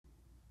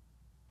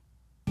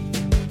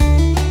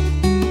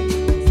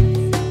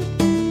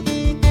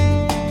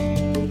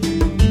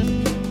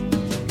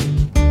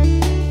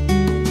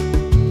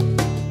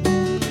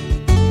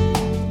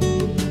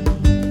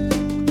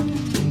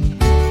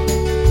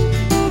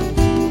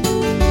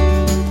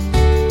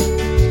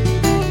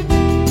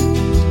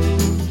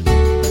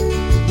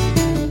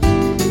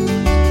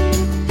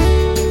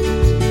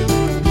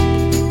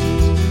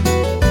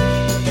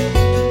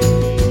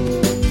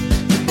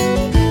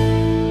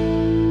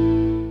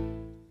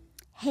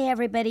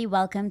everybody.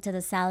 Welcome to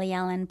the Sally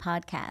Allen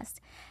podcast.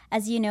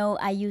 As you know,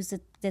 I use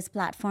this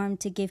platform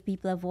to give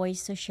people a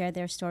voice to share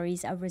their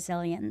stories of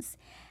resilience.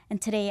 And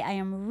today I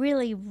am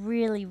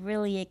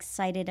really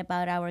excited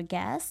about our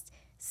guest,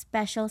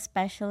 special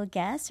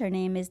guest. Her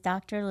name is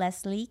Dr.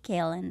 Leslie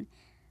Kalyn.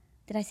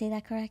 Did I say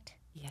that correct?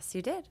 Yes,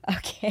 you did.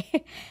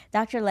 Okay.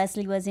 Dr.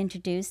 Leslie was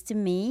introduced to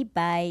me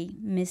by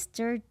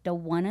Mr. the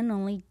one and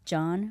only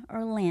John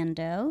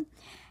Orlando.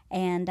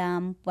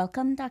 And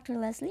welcome, Dr.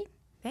 Leslie.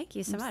 Thank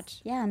you so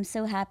much. Yeah, I'm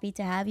so happy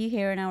to have you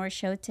here on our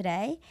show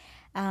today.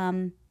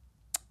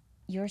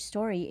 Your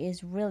story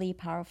is really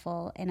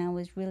powerful, and I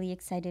was really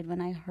excited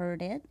when I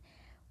heard it.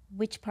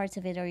 Which parts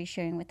of it are you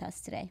sharing with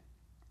us today?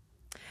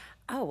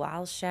 Oh, well,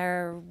 I'll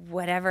share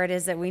whatever it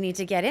is that we need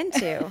to get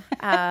into.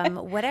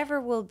 Whatever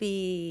will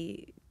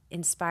be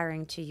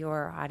inspiring to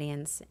your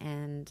audience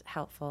and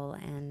helpful,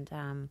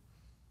 and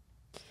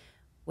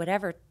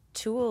whatever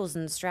tools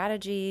and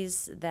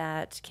strategies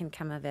that can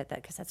come of it,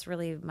 because that's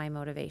really my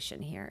motivation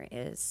here,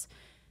 is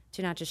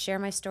to not just share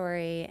my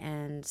story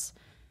and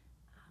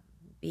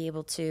be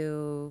able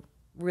to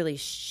really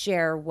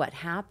share what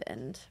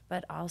happened,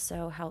 but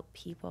also help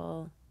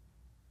people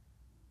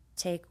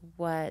take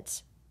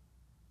what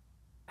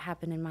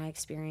happened in my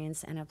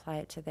experience and apply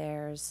it to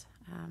theirs,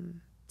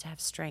 to have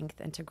strength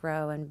and to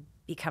grow and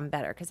become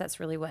better, because that's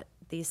really what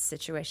these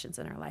situations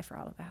in our life are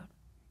all about.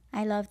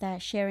 I love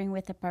that, sharing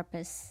with a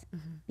purpose,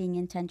 being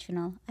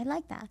intentional. I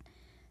like that.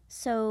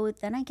 So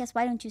then I guess,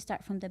 why don't you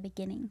start from the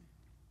beginning?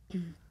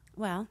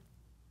 Well,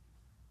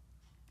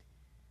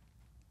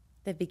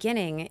 the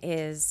beginning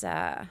is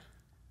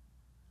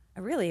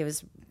really, it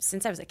was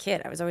since I was a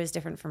kid. I was always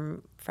different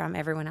from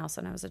everyone else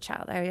when I was a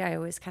child. I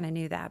always kind of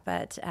knew that.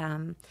 But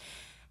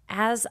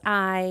as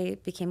I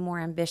became more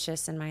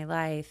ambitious in my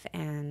life,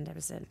 and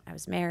I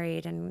was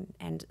married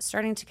and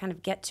starting to kind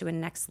of get to a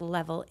next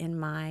level in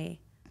my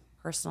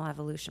personal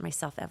evolution, my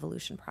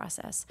self-evolution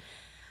process,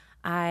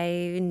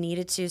 I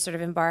needed to sort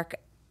of embark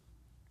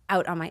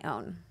out on my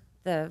own.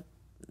 The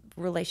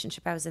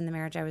relationship I was in, the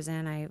marriage I was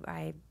in,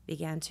 I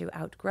began to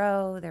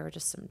outgrow. There were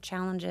just some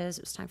challenges.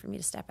 It was time for me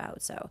to step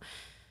out. So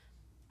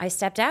I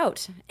stepped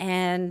out,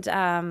 and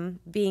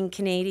being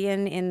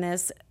Canadian in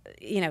this,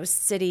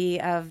 city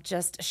of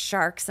just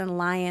sharks and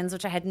lions,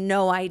 which I had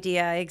no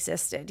idea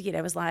existed.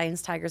 It was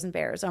lions, tigers, and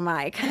bears. Oh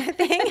my, kind of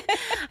thing.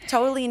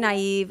 Totally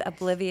naive,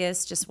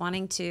 oblivious, just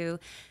wanting to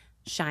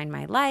shine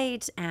my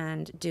light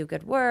and do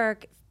good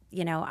work.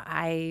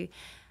 I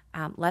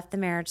left the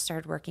marriage,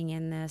 started working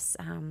in this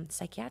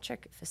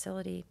psychiatric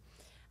facility,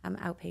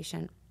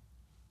 outpatient,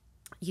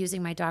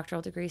 using my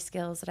doctoral degree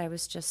skills that I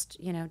was just,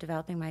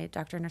 developing my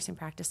doctor of nursing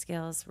practice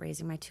skills,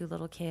 raising my 2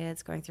 little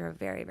kids, going through a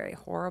very, very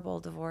horrible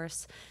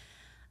divorce,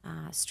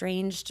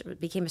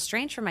 became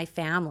estranged from my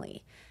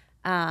family.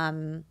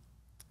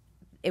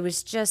 It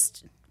was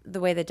just the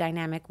way the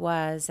dynamic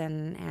was,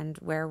 and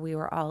where we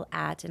were all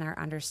at in our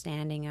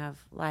understanding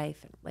of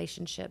life and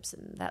relationships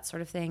and that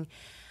sort of thing.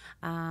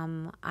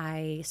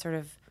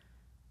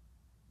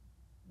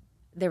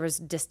 There was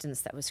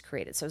distance that was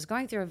created. So I was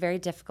going through a very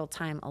difficult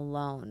time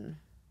alone,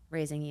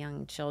 raising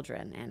young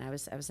children, and I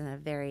was in a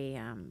very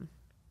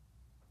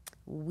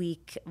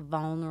weak,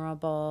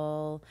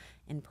 vulnerable,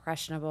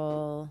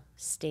 impressionable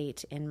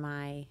state in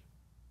my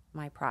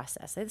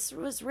process. This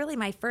was really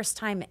my first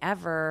time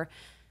ever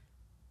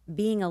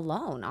being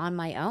alone on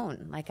my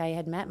own. Like, I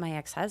had met my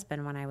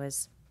ex-husband when I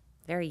was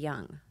very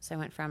young. So I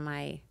went from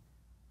my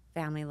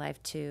family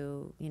life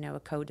to, a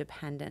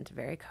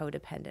very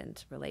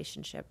codependent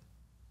relationship.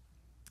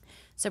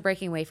 So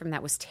breaking away from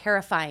that was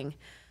terrifying.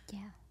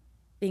 Yeah.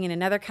 Being in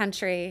another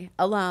country,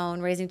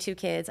 alone, raising 2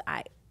 kids,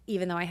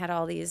 even though I had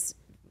all these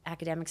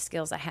academic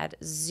skills, I had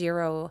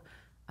zero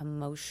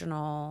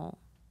emotional,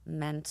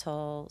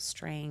 mental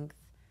strength,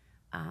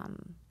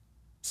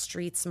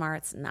 street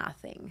smarts,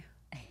 nothing.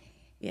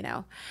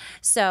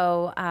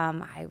 So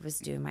I was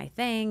doing my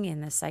thing in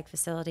the psych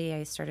facility.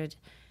 I started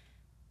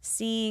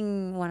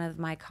seeing one of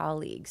my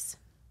colleagues,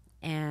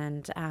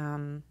 and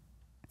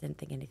didn't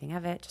think anything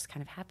of it. Just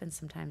kind of happens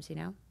sometimes,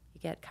 you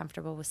get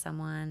comfortable with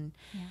someone.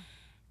 Yeah.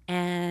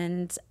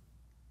 And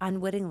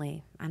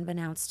unwittingly,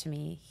 unbeknownst to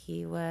me,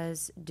 he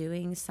was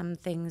doing some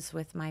things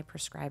with my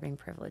prescribing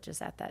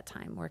privileges at that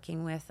time,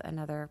 working with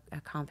a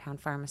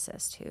compound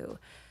pharmacist who,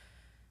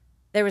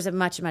 there was a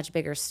much, much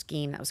bigger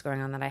scheme that was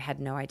going on that I had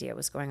no idea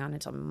was going on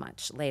until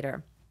much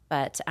later.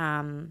 But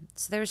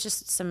so there was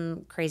just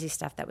some crazy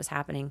stuff that was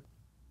happening.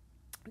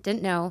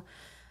 Didn't know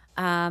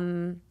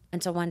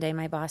until one day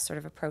my boss sort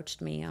of approached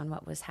me on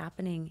what was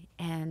happening,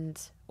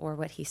 or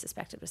what he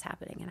suspected was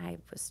happening. And I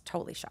was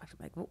totally shocked.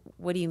 I'm like,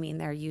 what do you mean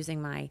they're using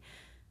my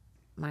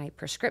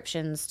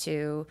prescriptions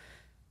to,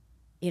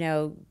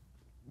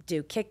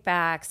 do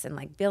kickbacks and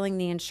like billing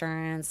the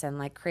insurance and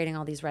like creating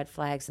all these red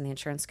flags in the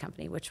insurance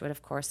company, which would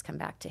of course come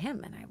back to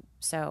him. And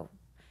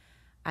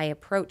I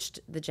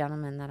approached the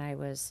gentleman that I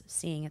was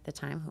seeing at the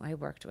time, who I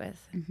worked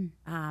with.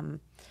 Mm-hmm.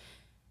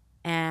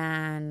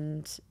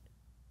 And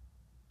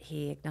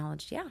he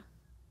acknowledged, yeah,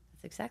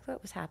 that's exactly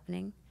what was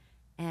happening.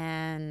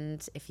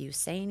 And if you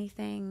say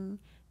anything,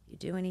 you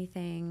do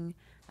anything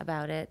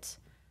about it,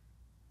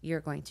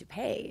 you're going to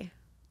pay,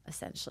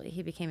 essentially.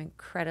 He became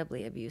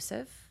incredibly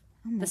abusive.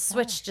 The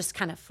switch just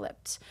kind of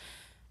flipped.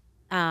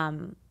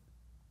 And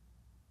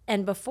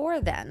before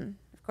then,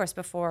 of course,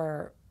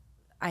 before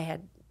I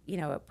had,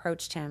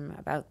 approached him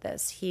about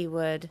this,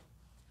 it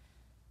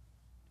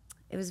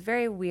was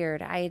very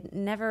weird. I had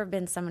never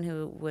been someone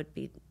who would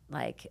be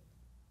like,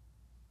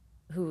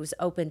 who's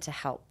open to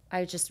help.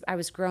 I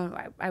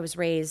was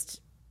raised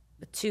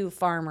with two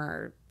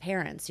farmer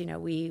parents.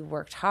 We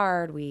worked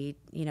hard. We,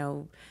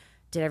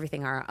 did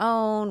everything on our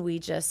own. We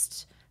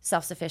just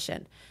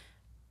self-sufficient.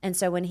 And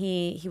so when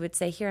he would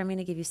say, here, I'm going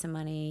to give you some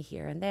money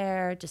here and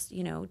there, just,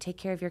 take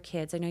care of your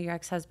kids. I know your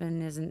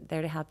ex-husband isn't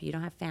there to help you. You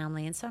don't have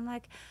family. And so I'm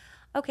like,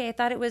 okay, I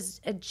thought it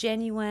was a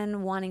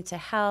genuine wanting to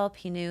help.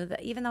 He knew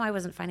that even though I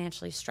wasn't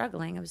financially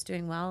struggling, I was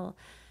doing well.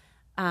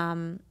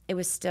 It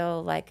was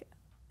still like,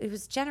 it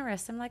was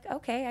generous. I'm like,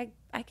 okay,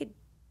 I could,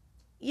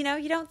 you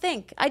don't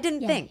think. I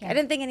didn't think. Yeah. I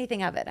didn't think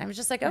anything of it. I was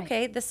just like,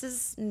 okay, this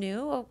is new.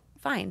 Oh,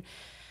 fine.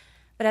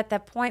 But at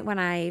that point when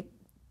I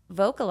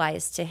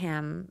vocalized to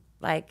him,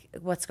 like,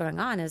 what's going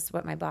on is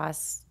what my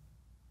boss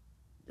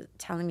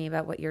telling me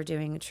about what you're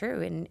doing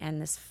true.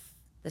 And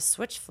the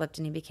switch flipped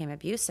and he became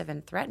abusive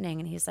and threatening.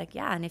 And he's like,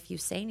 yeah, and if you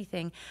say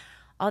anything,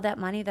 all that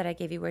money that I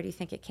gave you, where do you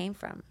think it came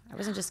from? I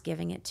wasn't just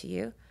giving it to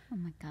you. Oh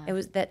my God. It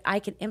was that I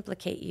could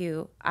implicate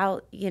you.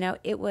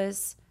 It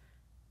was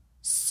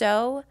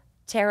so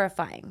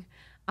terrifying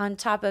on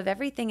top of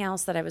everything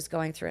else that I was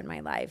going through in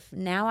my life.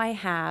 Now I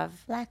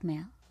have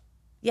blackmail.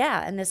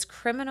 Yeah. And this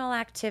criminal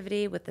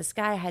activity with this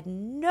guy, I had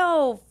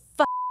no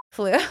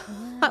clue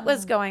what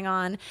was going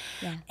on.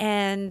 Yeah.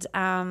 And,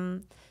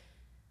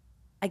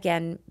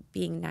 again,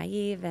 being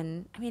naive.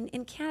 And I mean,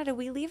 in Canada,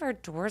 we leave our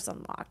doors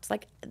unlocked.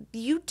 Like,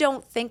 you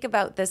don't think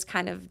about this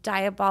kind of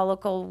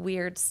diabolical,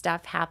 weird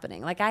stuff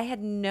happening. Like, I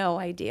had no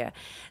idea.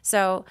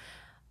 So,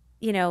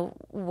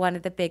 one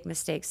of the big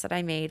mistakes that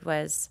I made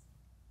was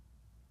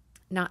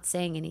not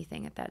saying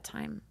anything at that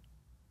time.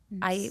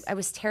 I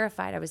was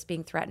terrified. I was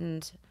being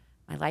threatened.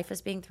 My life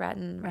was being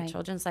threatened. My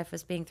children's life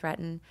was being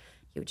threatened.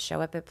 He would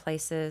show up at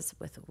places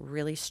with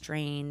really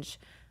strange,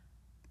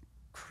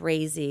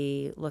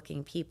 crazy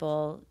looking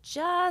people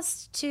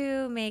just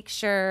to make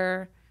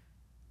sure,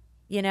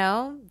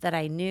 that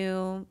I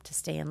knew to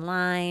stay in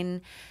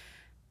line.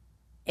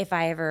 If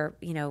I ever,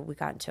 we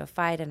got into a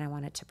fight and I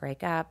wanted to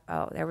break up,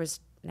 there was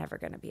never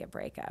going to be a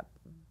breakup,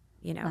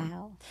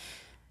 Wow.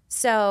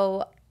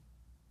 So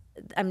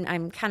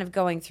I'm kind of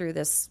going through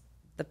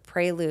the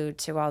prelude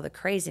to all the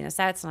craziness.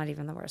 That's not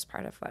even the worst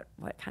part of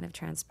what kind of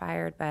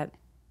transpired, but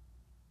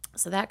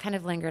so that kind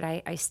of lingered.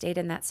 I stayed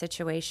in that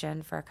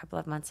situation for a couple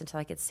of months until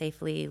I could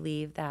safely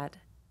leave that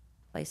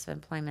place of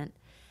employment.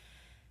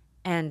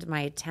 And my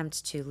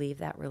attempt to leave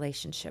that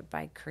relationship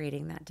by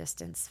creating that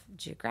distance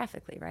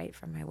geographically, right,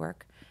 from my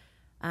work.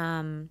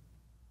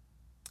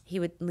 He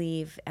would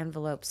leave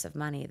envelopes of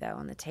money, though,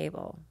 on the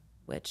table,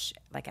 which,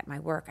 like at my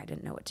work, I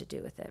didn't know what to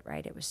do with it,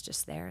 right? It was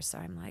just there. So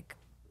I'm like,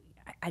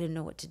 I didn't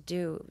know what to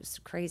do. It was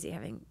crazy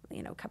having,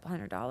 a couple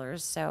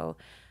 $100s. So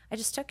I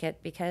just took it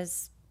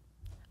because,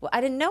 I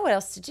didn't know what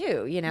else to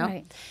do,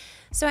 Right.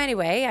 So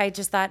anyway, I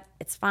just thought,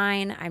 it's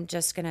fine. I'm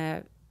just going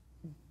to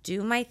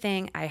do my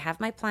thing. I have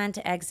my plan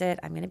to exit.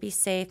 I'm going to be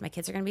safe. My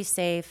kids are going to be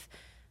safe.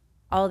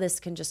 All this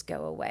can just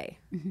go away.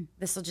 Mm-hmm.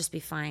 This will just be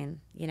fine,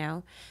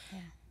 Yeah.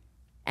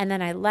 And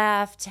then I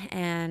left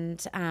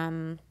and,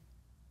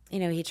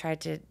 he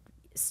tried to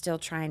still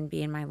try and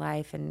be in my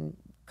life and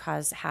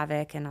cause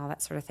havoc and all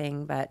that sort of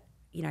thing. But,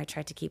 I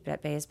tried to keep it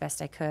at bay as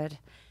best I could.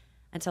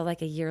 Until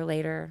like a year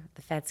later,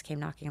 the feds came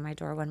knocking on my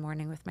door one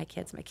morning with my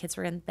kids. My kids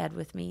were in bed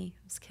with me.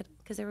 I was kidding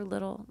because they were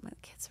little. My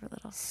kids were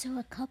little. So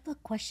a couple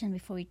of questions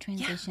before we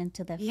transition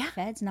to the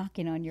feds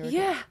knocking on your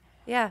door.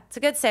 Yeah. It's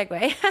a good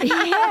segue.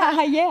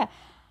 Yeah.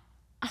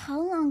 How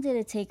long did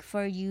it take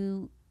for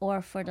you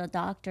or for the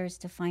doctors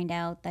to find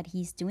out that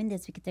he's doing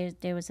this? Because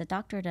there was a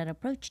doctor that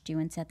approached you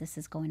and said this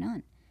is going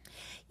on.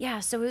 Yeah.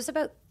 So it was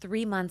about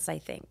 3 months, I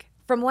think.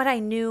 From what I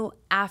knew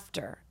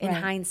after, in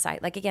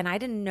hindsight. Like, again, I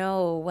didn't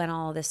know when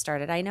all this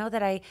started. I know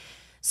that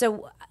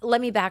so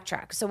let me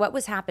backtrack. So what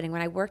was happening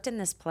when I worked in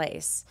this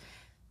place,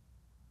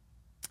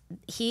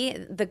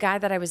 the guy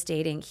that I was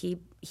dating,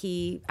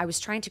 I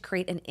was trying to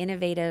create an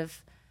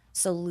innovative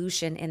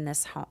solution in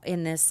this home,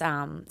 in this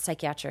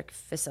psychiatric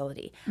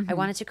facility. Mm-hmm. I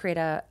wanted to create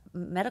a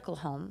medical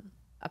home,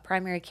 a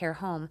primary care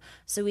home,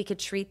 so we could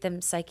treat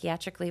them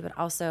psychiatrically, but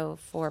also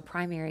for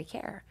primary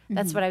care. Mm-hmm.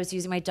 That's what I was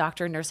using my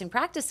doctor and nursing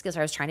practice skills.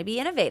 I was trying to be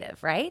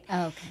innovative, right?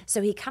 Oh, okay.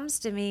 So he comes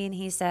to me and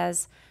he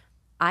says,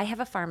 I have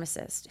a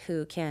pharmacist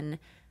who can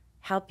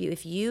help you.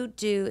 If you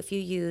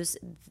use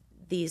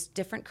these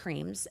different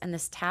creams and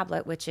this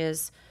tablet, which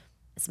it's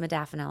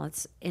modafinil,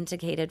 it's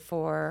indicated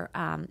for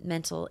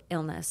mental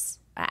illness,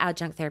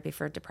 adjunct therapy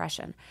for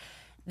depression.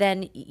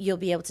 then you'll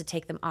be able to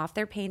take them off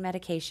their pain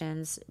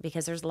medications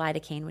because there's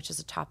lidocaine, which is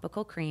a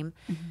topical cream.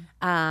 You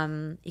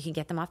can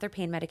get them off their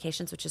pain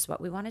medications, which is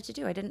what we wanted to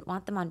do. I didn't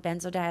want them on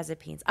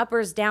benzodiazepines,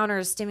 uppers,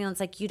 downers, stimulants.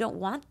 Like, you don't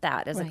want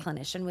that as a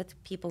clinician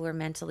with people who are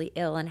mentally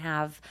ill and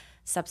have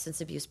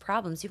substance abuse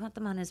problems. You want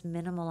them on as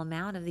minimal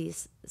amount of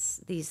these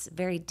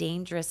very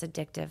dangerous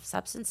addictive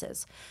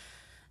substances.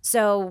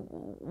 So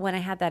when I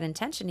had that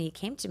intention, he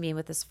came to me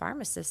with this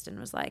pharmacist and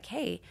was like,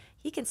 hey,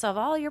 he can solve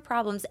all your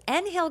problems,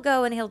 and he'll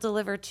go and he'll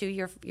deliver to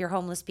your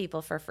homeless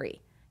people for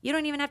free. You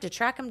don't even have to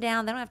track them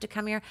down. They don't have to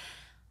come here.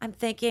 I'm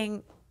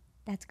thinking,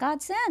 that's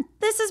God sent.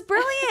 This is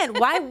brilliant.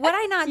 Why would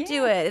I not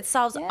do it? It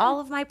solves all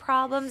of my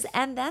problems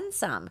and then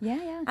some.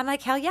 Yeah. I'm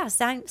like, hell yeah,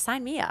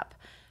 sign me up.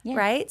 Yeah.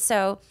 Right?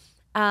 So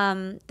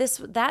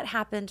that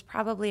happened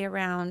probably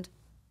around,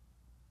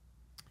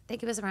 I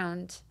think it was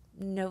around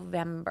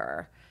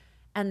November.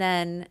 And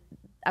then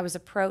I was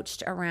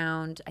approached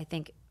around, I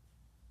think,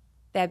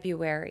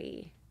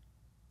 January,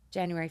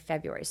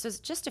 February. So it's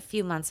just a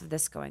few months of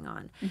this going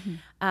on.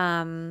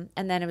 And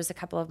then it was a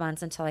couple of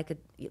months until I could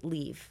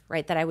leave,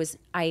 right? That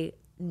I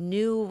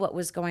knew what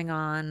was going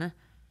on,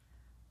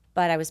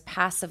 but I was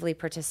passively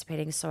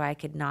participating so I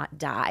could not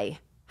die.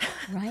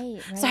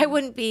 Right. So I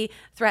wouldn't be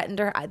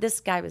threatened. Or this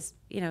guy was,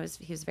 he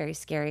was very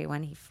scary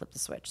when he flipped the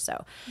switch.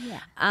 So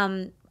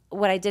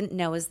what I didn't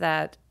know is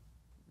that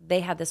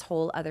they had this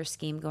whole other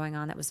scheme going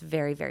on that was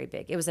very, very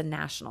big. It was a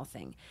national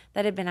thing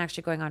that had been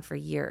actually going on for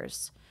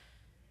years.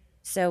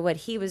 So what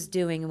he was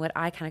doing and what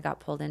I kind of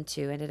got pulled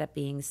into ended up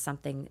being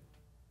something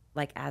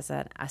like as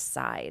an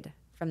aside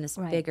from this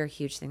bigger,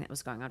 huge thing that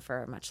was going on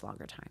for a much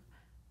longer time.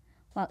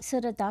 Well,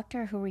 so the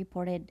doctor who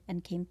reported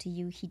and came to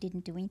you, he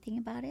didn't do anything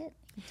about it?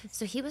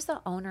 So he was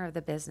the owner of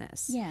the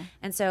business. Yeah.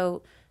 And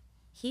so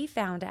he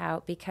found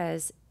out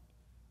because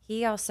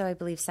he also, I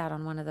believe, sat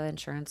on one of the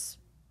insurance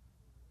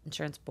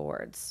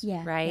boards,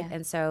 right?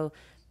 And so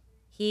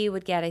he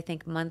would get, I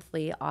think,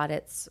 monthly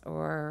audits,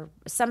 or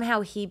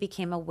somehow he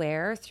became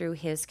aware through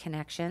his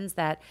connections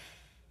that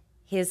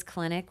his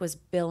clinic was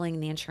billing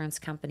the insurance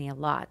company a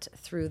lot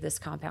through this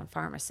compound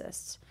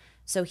pharmacist.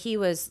 So he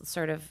was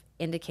sort of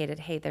indicated,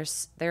 hey,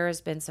 there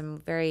has been some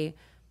very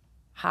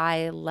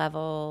high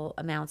level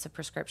amounts of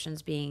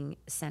prescriptions being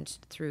sent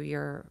through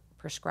your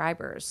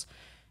prescribers.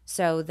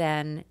 So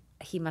then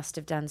he must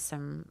have done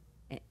some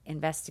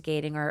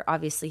investigating, or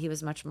obviously he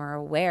was much more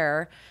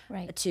aware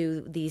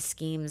to these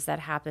schemes that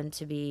happened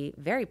to be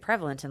very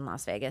prevalent in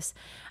Las Vegas,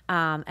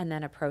 and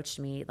then approached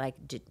me like,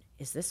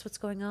 is this what's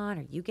going on?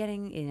 Are you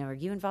getting, are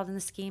you involved in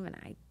the scheme? And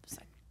I was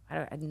like,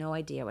 I had no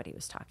idea what he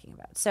was talking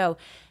about. So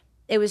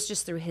it was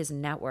just through his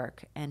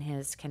network and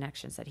his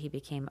connections that he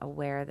became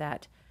aware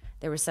that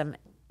there was some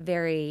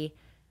very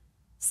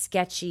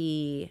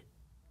sketchy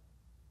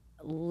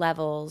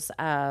levels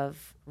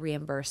of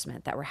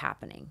reimbursement that were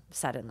happening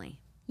suddenly.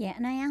 Yeah,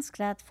 and I ask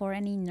that for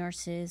any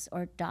nurses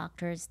or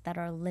doctors that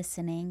are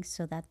listening,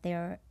 so that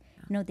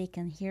they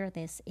can hear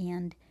this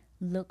and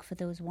look for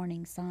those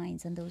warning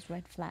signs and those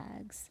red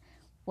flags.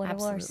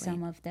 What are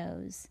some of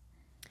those?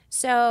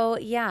 So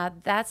yeah,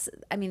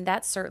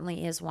 that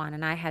certainly is one,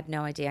 and I had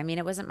no idea. I mean,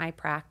 it wasn't my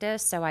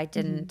practice, so I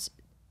didn't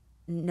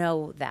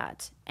know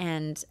that.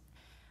 And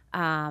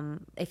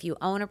if you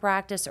own a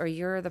practice or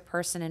you're the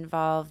person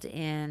involved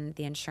in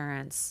the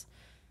insurance,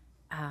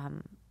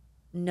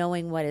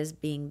 knowing what is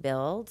being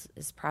billed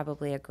is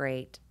probably a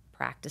great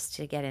practice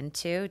to get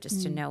into,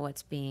 just to know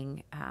what's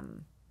being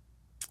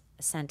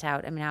sent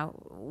out. I mean, now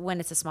when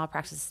it's a small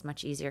practice, it's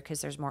much easier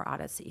because there's more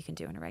audits that you can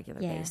do on a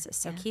regular basis.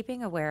 So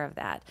keeping aware of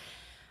that.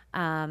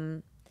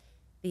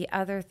 The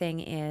other thing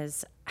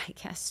is, I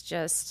guess,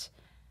 just,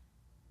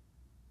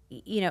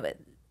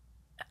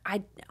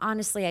 I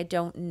honestly, I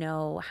don't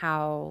know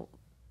how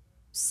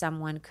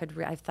someone could,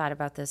 I've thought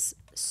about this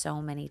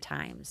so many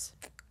times.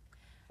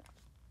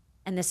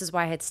 And this is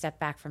why I had stepped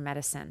back from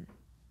medicine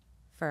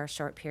for a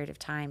short period of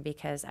time,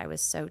 because I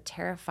was so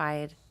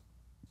terrified.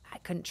 I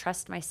couldn't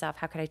trust myself.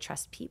 How could I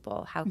trust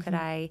people? How could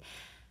I,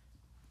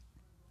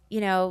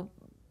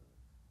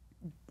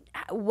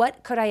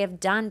 what could I have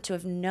done to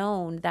have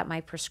known that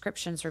my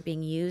prescriptions were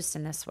being used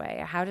in this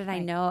way? How did I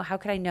know? How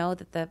could I know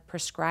that the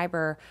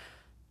prescriber,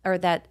 or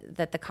that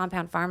the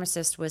compound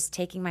pharmacist was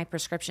taking my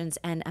prescriptions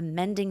and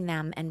amending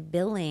them and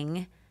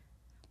billing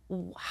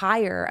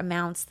higher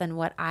amounts than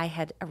what I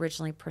had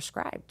originally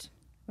prescribed?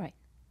 Right.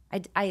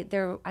 I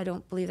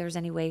don't believe there's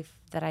any way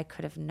that I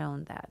could have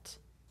known that.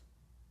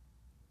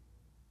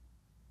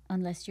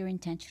 Unless you're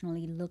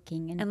intentionally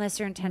looking.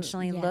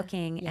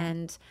 Looking,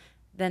 and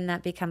then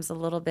that becomes a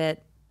little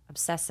bit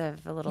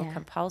obsessive, a little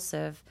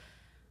compulsive.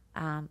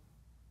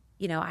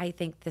 I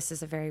think this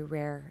is a very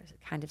rare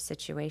kind of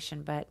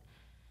situation, but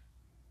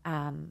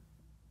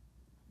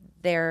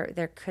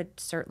there could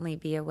certainly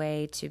be a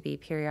way to be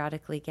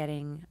periodically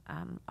getting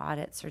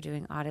audits or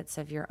doing audits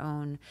of your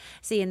own.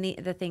 See, and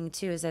the thing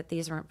too is that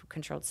these weren't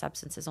controlled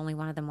substances. Only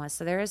one of them was.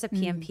 So there is a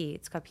PMP.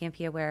 It's called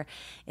PMP Aware.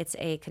 It's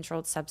a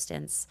controlled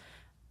substance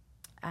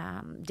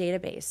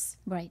database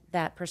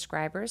that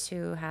prescribers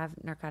who have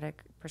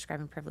narcotic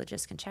prescribing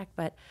privileges can check.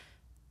 But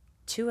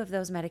 2 of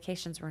those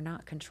medications were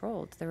not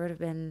controlled, there would have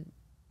been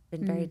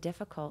very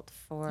difficult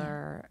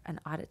for an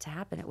audit to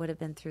happen. It would have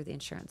been through the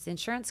insurance. The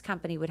insurance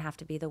company would have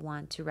to be the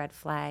one to red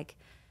flag.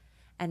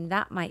 And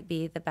that might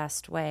be the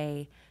best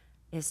way,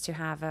 is to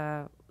have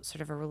a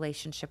sort of a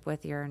relationship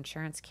with your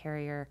insurance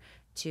carrier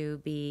to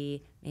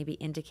be maybe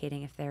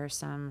indicating if there are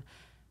some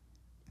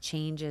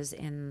changes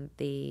in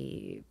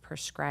the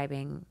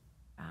prescribing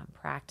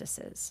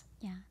practices.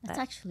 Yeah, that's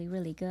actually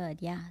really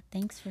good. Yeah,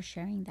 thanks for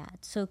sharing that.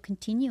 So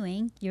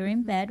continuing, you're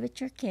in bed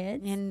with your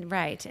kids. In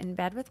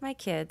bed with my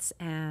kids,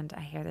 and I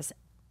hear this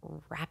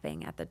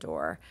rapping at the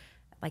door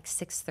at like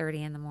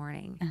 6:30 in the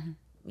morning.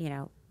 You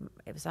know,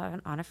 it was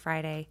on a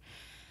Friday.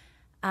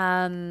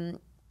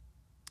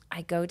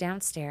 I go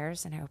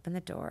downstairs and I open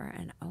the door,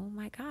 and oh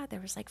my God, there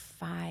was like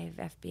 5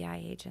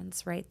 FBI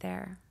agents right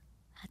there.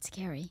 That's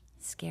scary.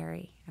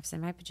 Scary. I was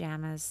in my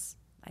pajamas,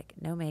 like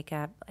no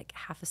makeup, like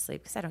half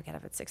asleep because I don't get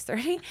up at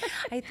 6:30.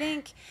 I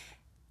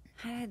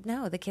don't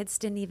know. The kids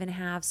didn't even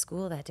have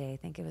school that day. I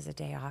think it was a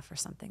day off or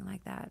something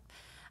like that.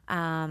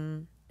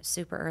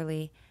 Super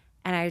early.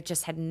 And I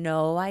just had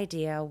no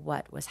idea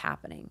what was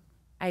happening.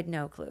 I had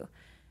no clue.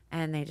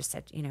 And they just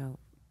said, you know,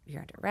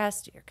 you're under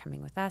arrest. You're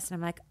coming with us. And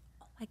I'm like,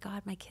 oh my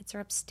God, my kids are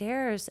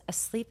upstairs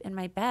asleep in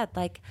my bed.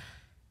 Like,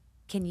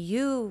 can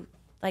you,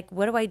 like,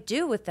 what do I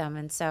do with them?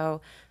 And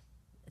so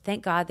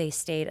thank God they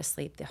stayed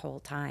asleep the whole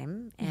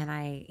time. And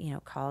I, you know,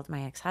 called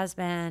my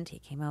ex-husband. He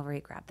came over, he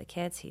grabbed the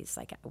kids. He's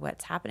like,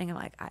 what's happening? I'm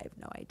like, I have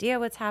no idea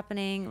what's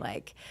happening.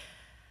 Like,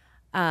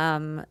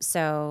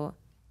 so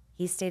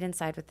he stayed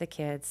inside with the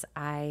kids.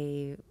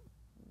 I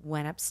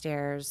went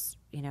upstairs,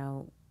 you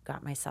know,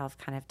 got myself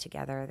kind of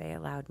together. They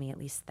allowed me at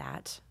least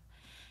that.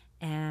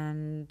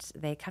 And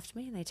they cuffed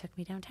me and they took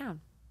me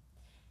downtown.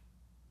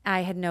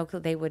 I had no clue.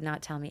 They would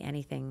not tell me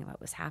anything what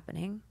was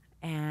happening.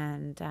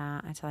 And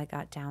until I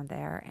got down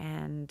there,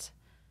 and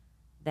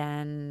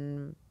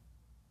then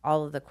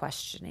all of the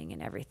questioning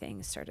and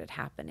everything started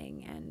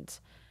happening, and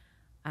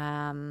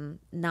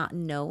not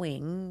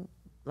knowing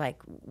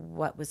like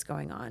what was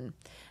going on,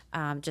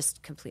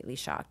 just completely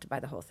shocked by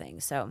the whole thing.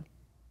 So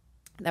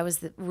that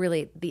was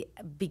really the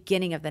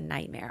beginning of the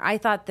nightmare. I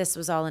thought this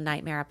was all a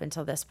nightmare up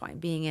until this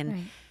point, being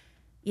in,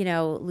 you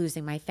know,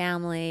 losing my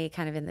family,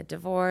 kind of in the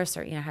divorce,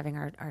 or, you know, having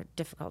our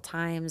difficult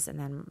times, and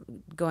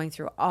then going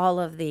through all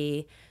of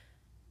the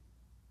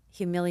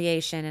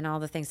humiliation and all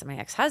the things that my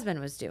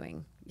ex-husband was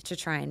doing to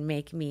try and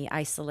make me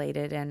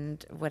isolated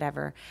and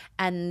whatever.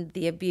 And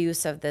the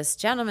abuse of this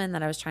gentleman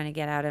that I was trying to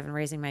get out of, and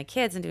raising my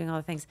kids and doing all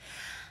the things.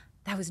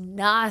 That was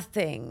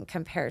nothing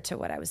compared to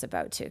what I was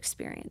about to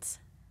experience.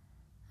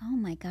 Oh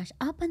my gosh.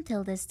 Up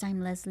until this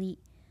time, Leslie,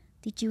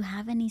 did you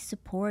have any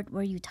support?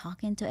 Were you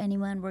talking to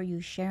anyone? Were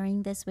you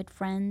sharing this with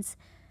friends?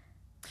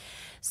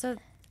 So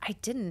I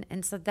didn't.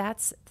 And so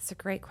that's a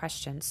great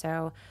question.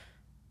 So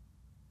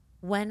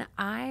when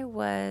I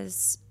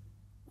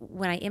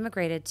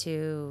immigrated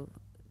to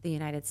the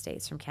United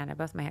States from Canada,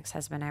 both my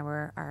ex-husband and I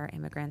are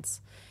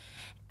immigrants.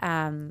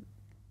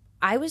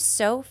 I was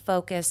so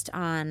focused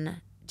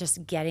on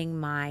just getting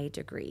my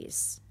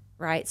degrees,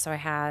 right? So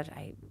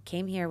I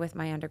came here with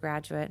my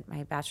undergraduate,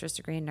 my bachelor's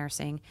degree in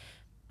nursing.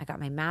 I got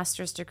my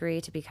master's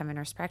degree to become a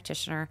nurse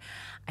practitioner.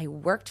 I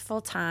worked full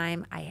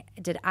time. I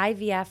did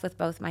IVF with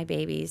both my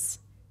babies,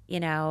 you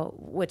know,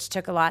 which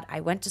took a lot.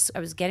 I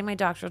was getting my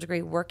doctoral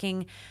degree,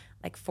 working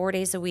like 4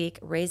 days a week,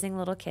 raising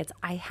little kids.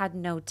 I had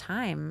no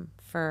time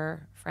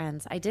for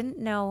friends. I didn't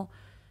know.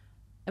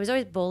 I was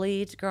always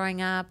bullied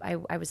growing up.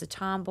 I was a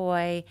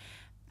tomboy.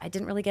 I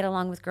didn't really get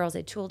along with girls. I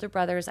had 2 older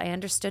brothers. I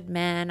understood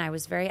men. I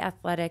was very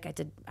athletic.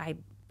 I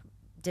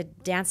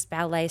did dance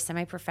ballet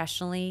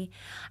semi-professionally.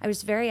 I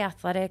was very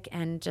athletic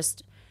and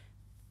just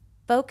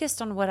focused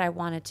on what I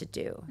wanted to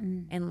do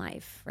in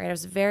life, right? I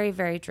was very,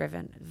 very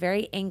driven,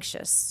 very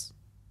anxious,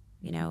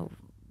 you know,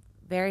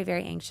 very,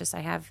 very anxious.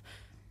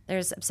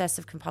 There's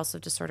obsessive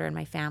compulsive disorder in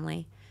my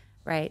family,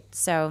 right?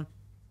 So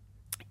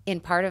in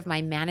part of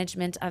my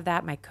management of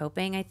that, my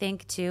coping, I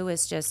think too,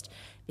 is just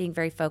being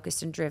very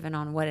focused and driven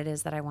on what it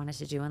is that I wanted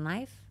to do in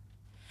life.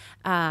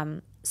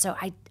 So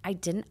I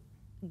didn't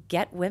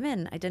get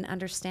women. I didn't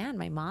understand.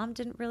 My mom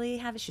didn't really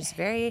have it. She was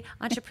very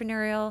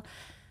entrepreneurial.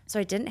 So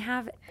I didn't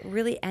have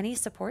really any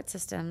support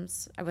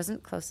systems. I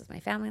wasn't close with my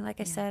family, like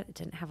I said. I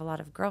didn't have a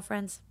lot of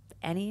girlfriends,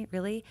 any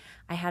really.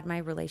 I had my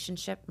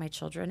relationship, my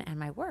children, and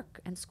my work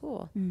and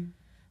school.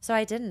 So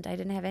I didn't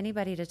have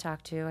anybody to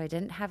talk to. I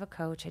didn't have a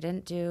coach. I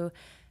didn't do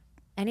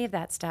any of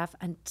that stuff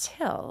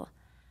until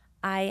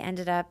I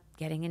ended up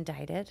getting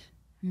indicted.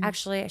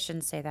 Actually, I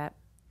shouldn't say that.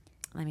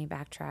 Let me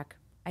backtrack.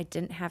 I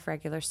didn't have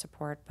regular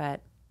support,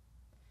 but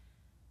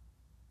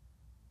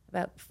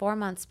about 4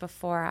 months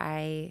before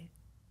I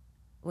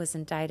was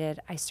indicted,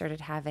 I started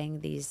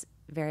having these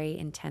very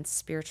intense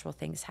spiritual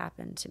things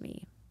happen to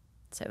me.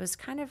 So it was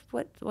kind of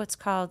what's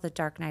called the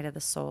dark night of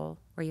the soul,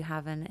 where you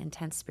have an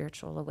intense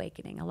spiritual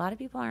awakening. A lot of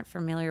people aren't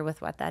familiar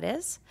with what that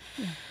is.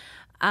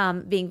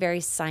 Being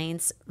very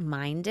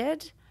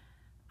science-minded,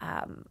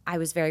 I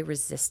was very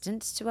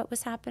resistant to what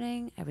was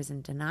happening. I was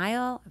in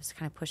denial. I was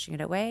kind of pushing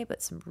it away,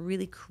 but some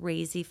really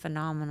crazy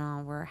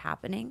phenomena were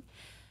happening.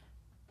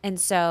 And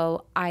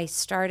so I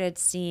started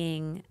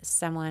seeing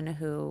someone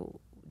who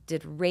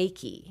did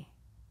Reiki.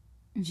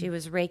 She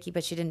was Reiki,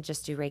 but she didn't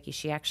just do Reiki.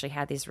 She actually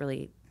had these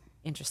really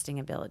interesting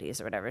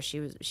abilities or whatever.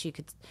 She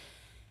could,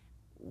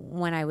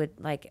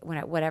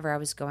 whatever I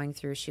was going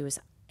through, she was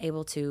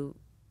able to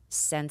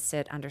sense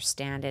it,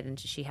 understand it, and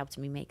she helped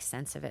me make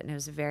sense of it. And it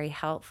was very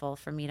helpful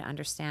for me to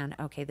understand,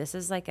 okay, this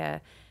is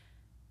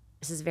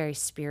very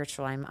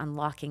spiritual. I'm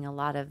unlocking a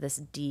lot of this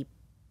deep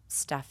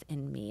stuff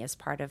in me as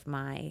part of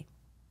my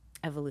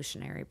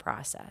evolutionary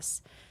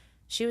process.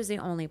 She was the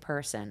only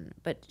person,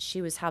 but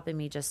she was helping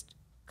me just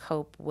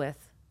cope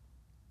with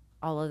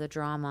all of the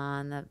drama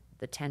and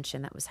the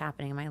tension that was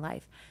happening in my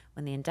life.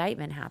 When the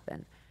indictment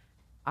happened,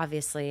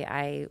 obviously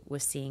I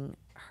was seeing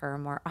her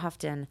more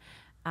often,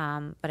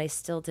 but I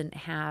still didn't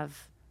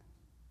have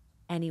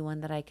anyone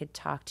that I could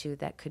talk to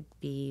that could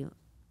be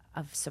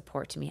of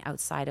support to me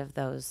outside of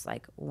those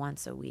like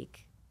once a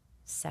week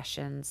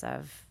sessions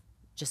of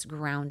just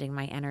grounding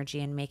my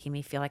energy and making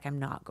me feel like I'm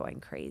not going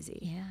crazy.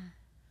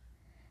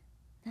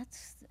 Yeah.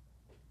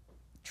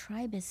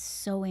 Tribe is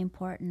so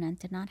important, and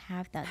to not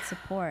have that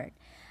support.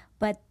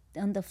 But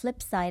on the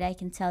flip side, I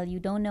can tell you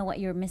don't know what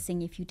you're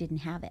missing if you didn't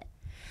have it.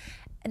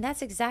 And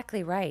that's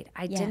exactly right.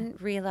 I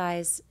didn't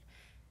realize,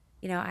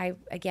 I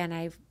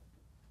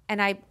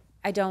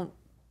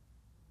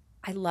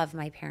love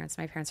my parents.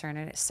 My parents are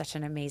in such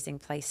an amazing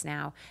place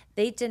now.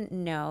 They didn't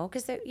know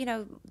because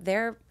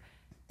their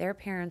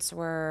parents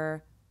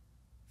were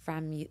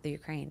from the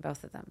Ukraine,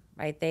 both of them,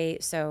 right? They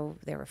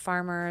were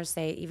farmers.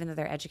 Even though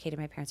they're educated,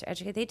 my parents are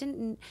educated.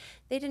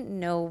 They didn't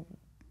know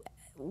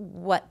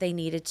what they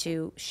needed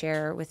to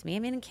share with me. I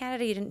mean, in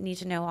Canada, you didn't need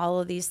to know all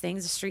of these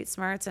things, the street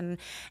smarts and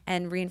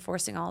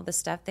reinforcing all of this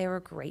stuff. They were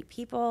great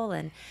people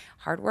and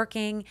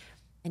hardworking.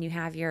 And you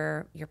have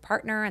your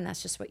partner, and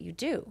that's just what you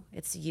do.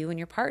 It's you and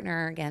your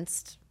partner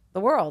against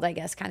the world, I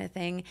guess, kind of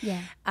thing.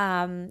 Yeah.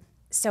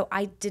 So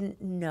I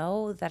didn't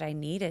know that I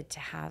needed to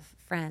have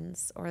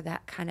friends or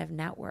that kind of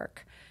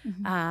network.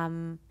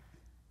 Mm-hmm.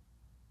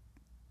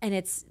 And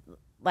it's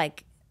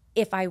like,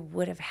 if I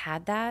would have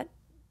had that,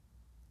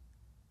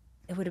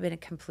 it would have been a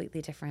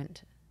completely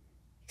different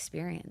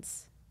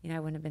experience. I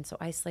wouldn't have been so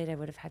isolated. I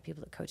would have had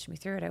people that coached me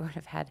through it. I would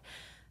have had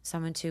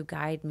someone to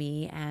guide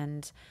me,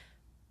 and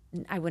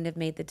I wouldn't have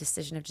made the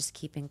decision of just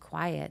keeping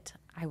quiet.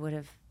 I would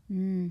have,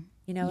 you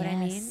know what I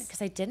mean?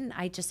 Because I didn't.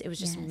 It was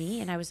just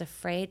me, and I was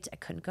afraid. I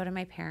couldn't go to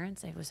my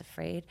parents. I was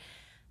afraid.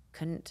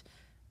 I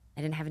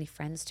didn't have any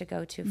friends to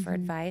go to for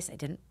advice. I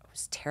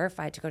was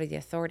terrified to go to the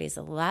authorities.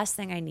 The last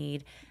thing I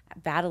need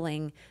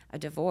battling a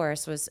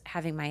divorce was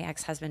having my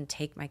ex-husband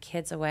take my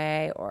kids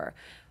away or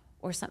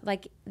something.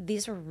 Like,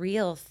 these were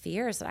real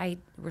fears that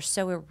were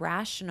so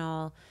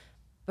irrational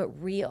but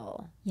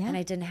real. Yeah. And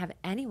I didn't have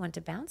anyone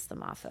to bounce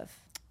them off of.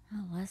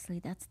 Oh, Leslie,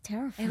 that's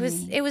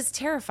terrifying. It was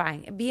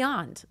terrifying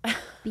beyond.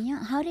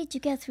 How did you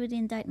get through the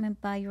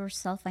indictment by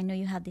yourself? I know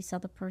you had this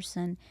other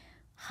person.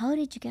 How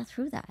did you get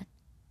through that?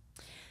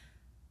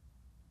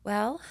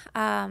 Well,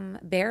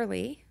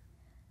 barely.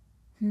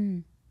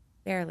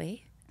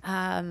 Barely.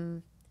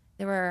 There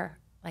were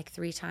like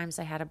 3 times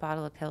I had a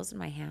bottle of pills in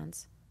my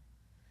hands.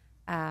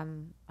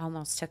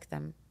 Almost took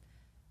them.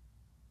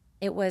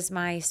 It was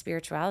my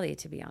spirituality,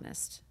 to be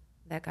honest,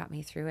 that got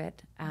me through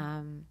it.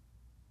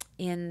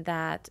 In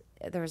that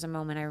there was a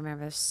moment I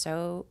remember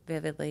so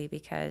vividly,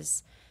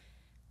 because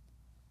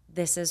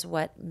this is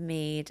what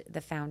made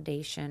the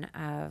foundation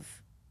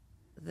of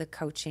the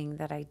coaching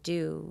that I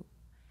do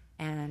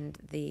and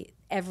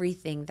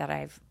everything that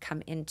I've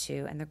come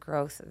into and the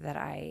growth that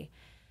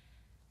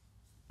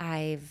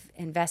I've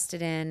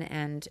invested in,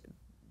 and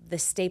the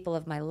staple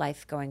of my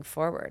life going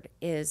forward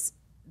is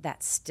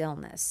that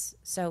stillness.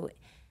 So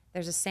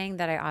there's a saying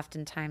that I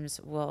oftentimes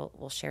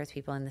will share with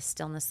people: in the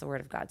stillness, the word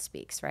of God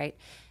speaks, right?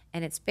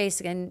 And it's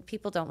basic, and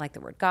people don't like the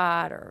word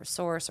God or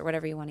source or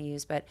whatever you want to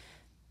use, but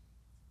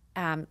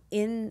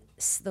in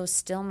those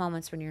still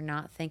moments when you're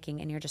not thinking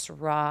and you're just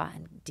raw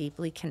and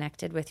deeply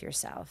connected with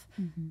yourself,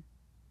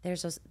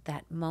 there's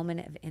that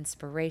moment of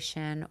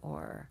inspiration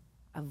or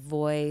a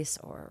voice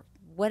or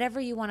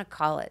whatever you want to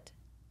call it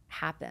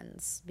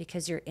happens,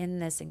 because you're in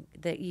this,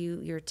 that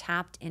you're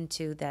tapped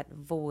into that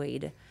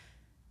void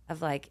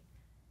of like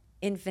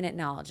infinite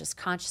knowledge, this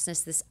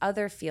consciousness, this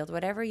other field,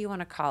 whatever you want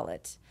to call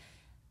it.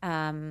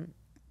 And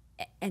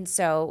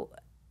so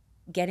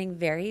getting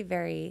very,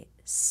 very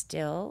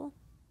still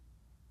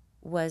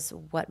was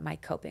what my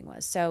coping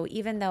was. So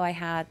even though I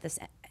had this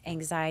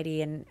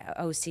anxiety and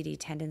OCD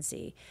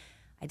tendency,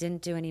 I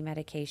didn't do any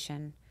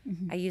medication.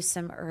 I used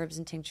some herbs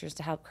and tinctures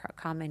to help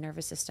calm my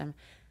nervous system.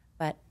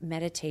 But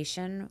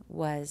meditation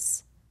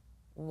was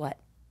what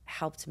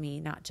helped me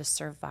not just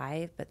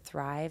survive, but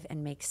thrive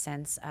and make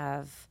sense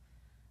of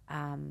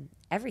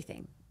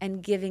everything,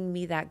 and giving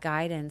me that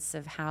guidance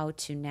of how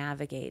to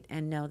navigate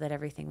and know that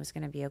everything was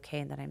going to be okay,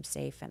 and that I'm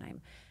safe and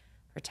I'm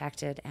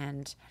protected,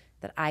 and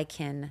that I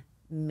can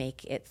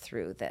make it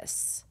through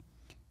this.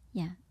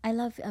 Yeah, I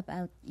love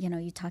about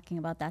you talking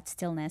about that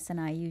stillness, and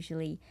I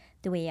usually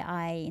the way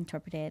I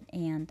interpret it,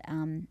 and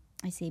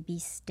I say be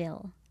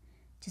still,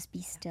 just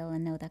be still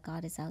and know that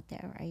God is out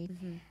there, right?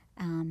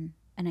 And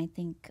I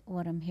think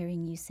what I'm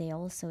hearing you say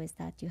also is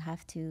that you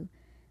have to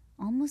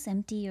almost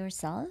empty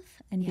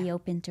yourself and Yeah. be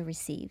open to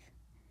receive.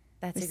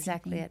 That's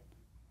exactly Receiving. it.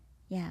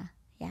 Yeah,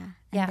 yeah. And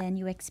Yeah. then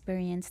you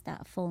experience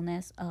that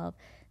fullness of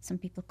some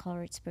people call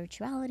it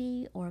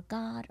spirituality or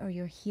God, or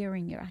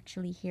you're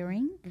actually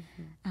hearing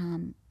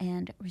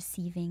and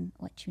receiving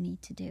what you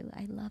need to do.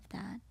 I love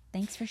that.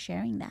 Thanks for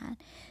sharing that.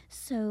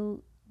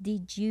 So,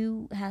 did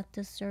you have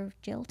to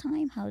serve jail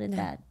time? How did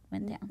that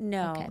went down?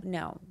 No, Okay.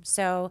 no.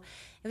 So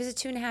it was a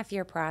 2.5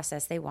 year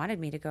process. They wanted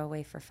me to go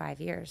away for 5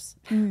 years.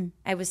 I'm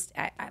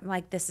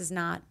like, this is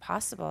not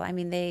possible. I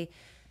mean, they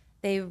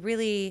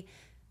really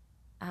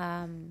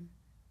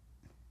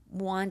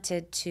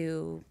wanted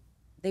to,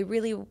 they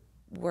really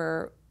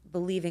were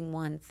believing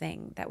one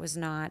thing that was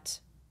not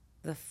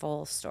the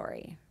full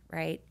story,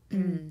 right?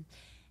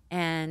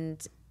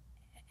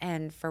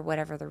 And for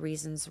whatever the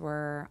reasons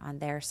were on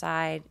their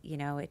side,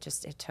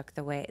 it took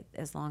the way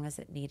as long as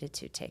it needed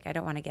to take. I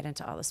don't want to get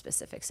into all the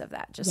specifics of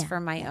that, just for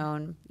my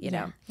own,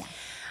 know.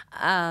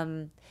 Yeah.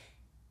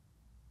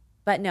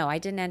 But no, I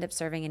didn't end up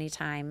serving any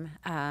time.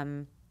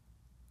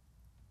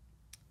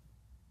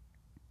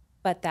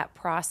 But that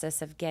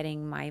process of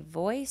getting my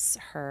voice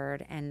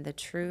heard and the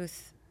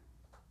truth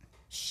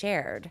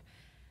shared,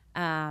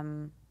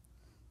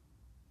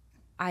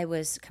 I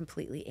was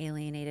completely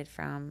alienated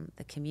from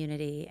the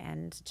community,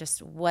 and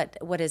just what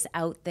is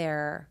out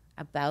there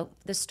about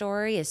the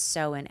story is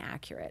so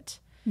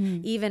inaccurate.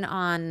 Even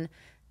on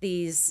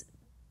these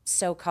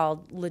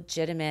so-called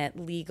legitimate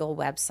legal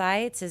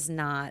websites is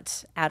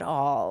not at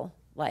all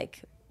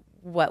like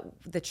what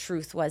the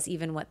truth was,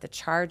 even what the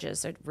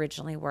charges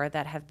originally were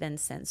that have been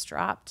since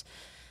dropped.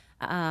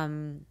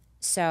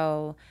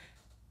 So,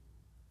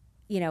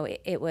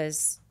 it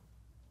was,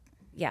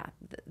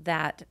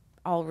 that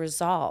all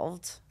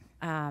resolved.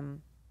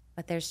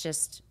 But there was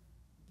just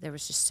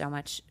so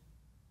much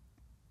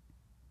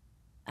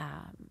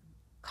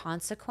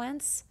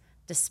consequence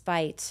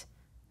despite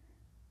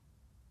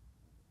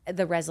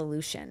the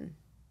resolution.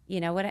 Do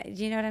you know what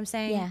I'm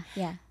saying? Yeah,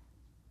 yeah.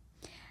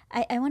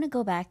 I want to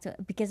go back to,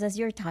 because as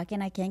you're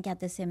talking, I can't get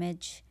this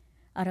image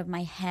out of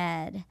my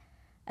head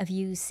of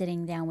you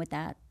sitting down with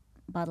that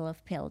bottle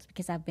of pills,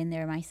 because I've been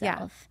there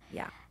myself.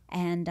 Yeah.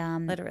 And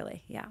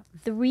Literally, yeah.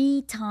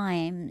 three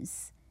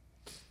times,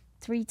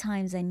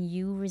 and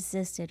you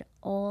resisted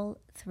all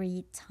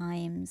 3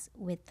 times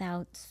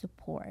without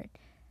support.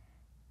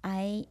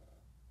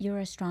 You're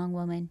a strong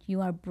woman.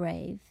 You are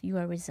brave. You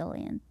are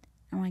resilient.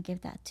 I want to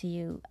give that to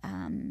you.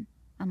 I'm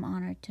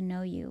honored to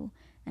know you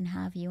and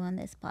have you on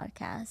this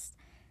podcast.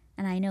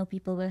 And I know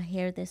people will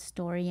hear this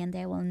story and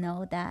they will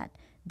know that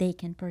they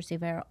can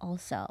persevere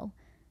also.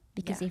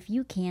 Because if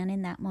you can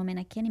in that moment,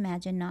 I can't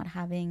imagine not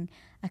having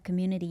a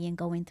community and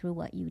going through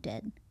what you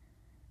did.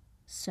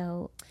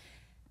 So,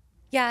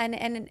 yeah,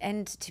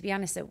 and to be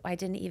honest, I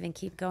didn't even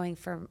keep going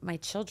for my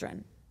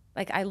children.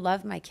 Like, I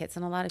love my kids,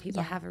 and a lot of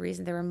people have a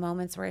reason. There were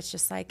moments where it's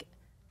just like,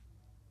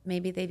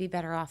 maybe they'd be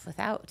better off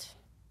without.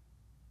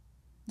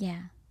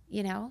 Yeah.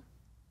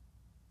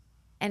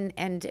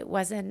 And it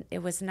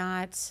was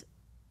not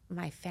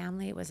my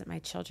family, it wasn't my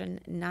children.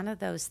 None of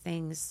those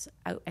things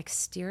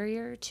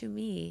exterior to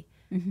me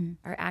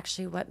are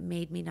actually what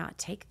made me not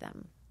take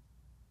them.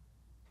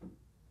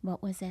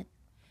 What was it?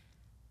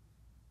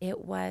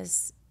 It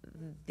was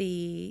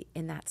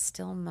in that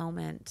still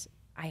moment,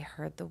 I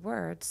heard the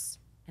words,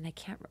 and I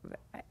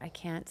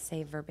can't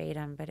say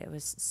verbatim, but it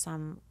was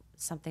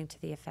something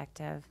to the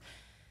effect of,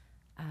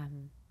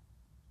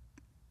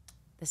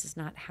 this is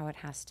not how it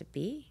has to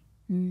be.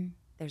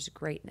 There's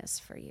greatness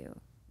for you,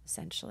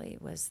 essentially,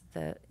 was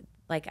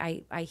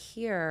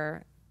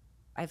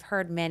I've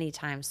heard many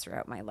times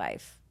throughout my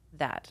life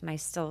that, and I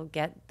still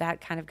get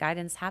that kind of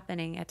guidance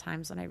happening at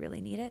times when I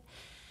really need it.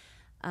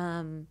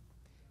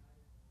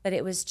 But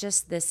it was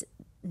just this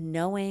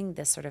knowing,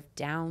 this sort of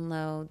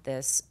download,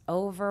 this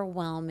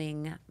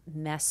overwhelming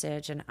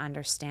message and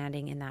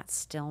understanding in that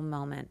still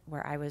moment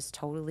where I was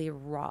totally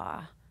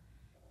raw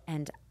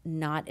and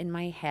not in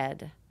my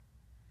head.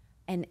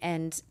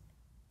 And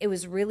it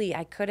was really,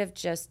 I could have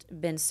just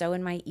been so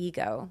in my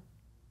ego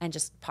and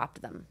just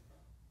popped them.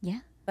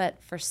 Yeah.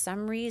 But for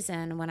some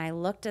reason, when I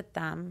looked at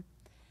them,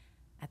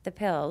 at the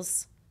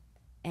pills,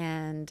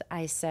 and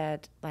I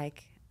said,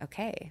 like,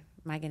 okay,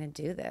 am I going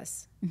to do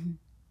this?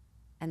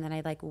 And then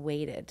I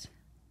waited.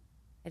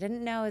 I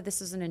didn't know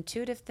this was an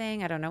intuitive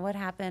thing. I don't know what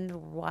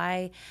happened,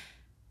 why.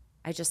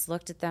 I just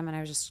looked at them and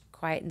I was just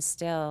quiet and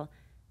still.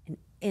 And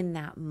in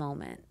that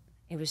moment,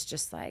 it was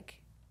just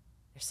like,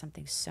 there's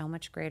something so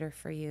much greater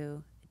for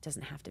you. It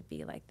doesn't have to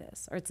be like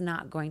this, or it's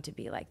not going to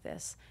be like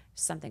this.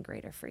 There's something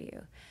greater for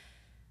you.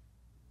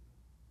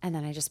 And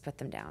then I just put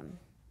them down.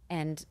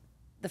 And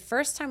the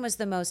first time was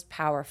the most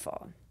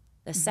powerful.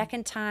 The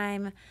second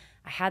time,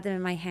 I had them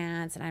in my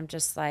hands, and I'm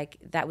just like,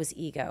 that was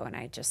ego. And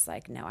I just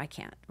like, no, I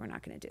can't. We're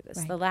not going to do this.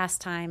 Right. The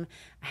last time,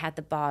 I had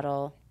the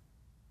bottle,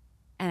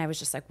 And I was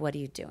just like, what are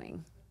you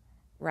doing?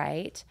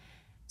 Right?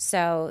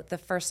 So the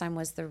first time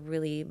was the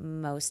really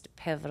most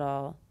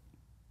pivotal.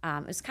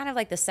 It was kind of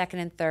like the second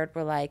and third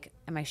were like,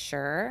 am I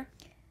sure?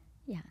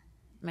 Yeah.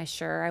 Am I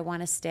sure I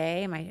want to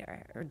stay?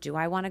 Or do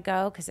I want to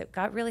go? Because it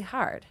got really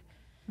hard.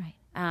 Right.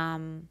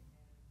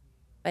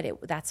 But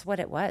that's what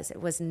it was. It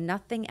was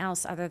nothing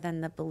else other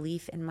than the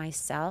belief in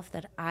myself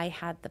that I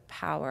had the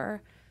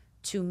power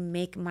to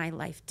make my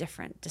life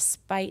different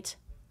despite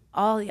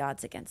all the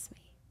odds against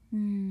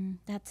me.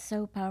 That's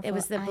so powerful. It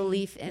was the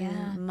belief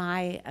in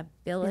my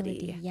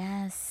ability.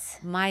 Yes.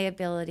 My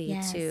ability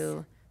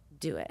to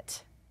do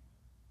it.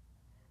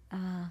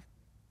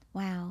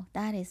 Wow,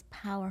 that is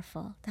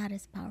powerful. That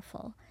is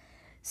powerful.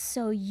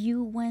 So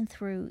you went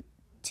through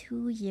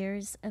 2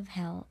 years of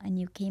hell and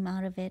you came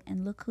out of it,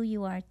 and look who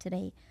you are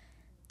today.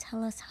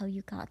 Tell us how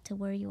you got to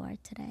where you are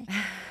today.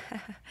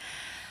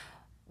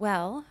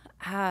 Well,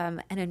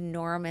 an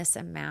enormous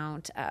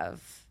amount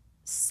of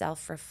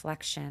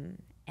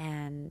self-reflection,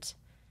 and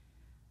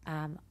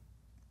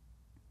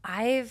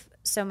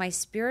so my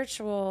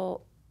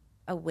spiritual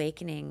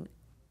awakening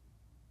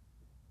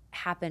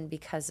happened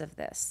because of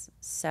this.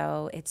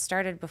 So it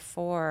started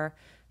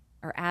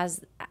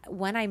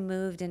when I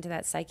moved into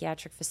that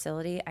psychiatric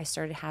facility, I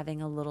started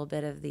having a little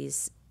bit of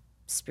these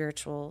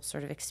spiritual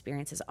sort of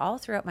experiences all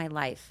throughout my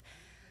life.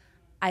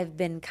 I've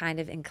been kind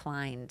of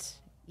inclined,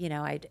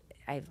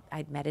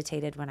 I'd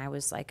meditated when I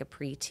was like a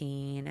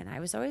preteen, and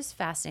I was always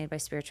fascinated by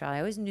spirituality. I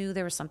always knew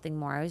there was something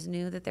more. I always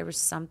knew that there was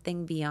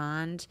something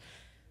beyond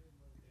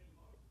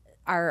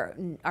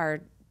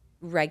our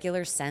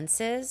regular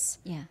senses.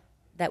 Yeah.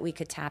 That we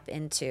could tap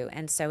into.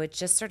 And so it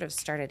just sort of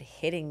started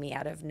hitting me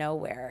out of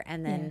nowhere.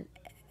 And then,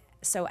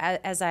 so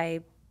as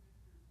I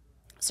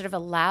sort of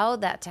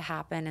allowed that to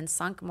happen and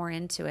sunk more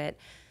into it,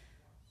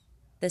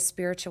 the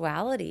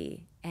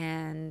spirituality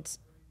and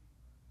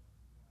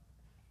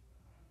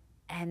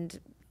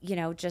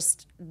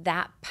just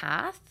that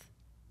path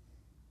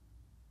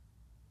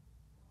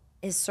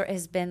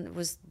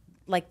was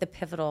like the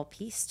pivotal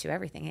piece to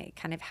everything. It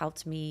kind of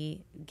helped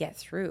me get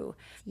through.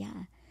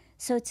 Yeah.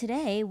 So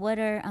today, what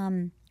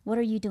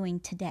are you doing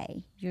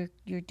today?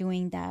 You're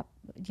doing that,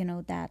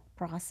 that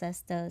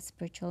process, the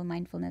spiritual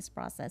mindfulness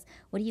process.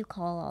 What do you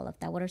call all of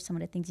that? What are some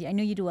of the things I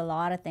know you do a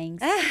lot of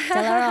things.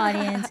 Tell our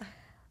audience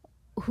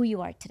who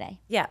you are today.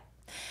 Yeah,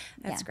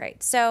 that's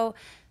great. So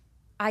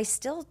I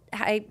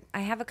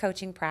have a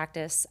coaching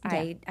practice.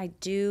 Yeah. I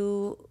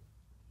do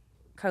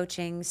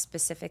coaching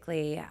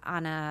specifically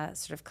on a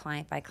sort of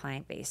client by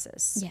client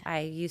basis. Yeah. I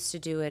used to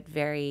do it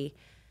very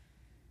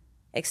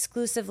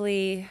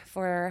exclusively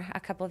for a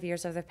couple of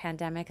years over the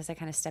pandemic as I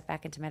kind of stepped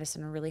back into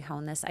medicine and really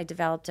hone this. I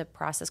developed a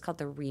process called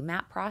the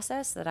remap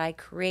process that I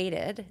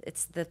created.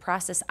 It's the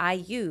process I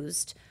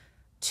used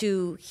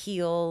to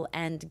heal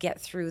and get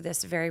through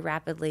this very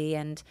rapidly.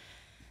 And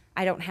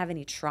I don't have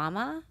any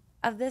trauma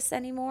of this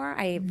anymore.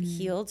 I've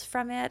healed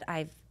from it.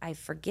 I've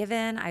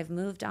forgiven. I've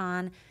moved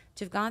on.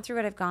 To have gone through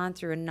what I've gone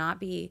through and not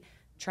be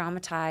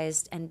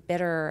traumatized and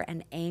bitter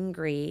and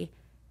angry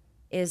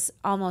is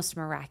almost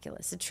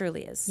miraculous. It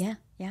truly is. Yeah.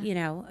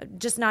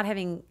 Just not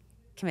having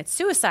commit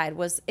suicide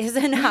is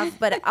enough,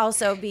 but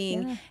also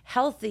being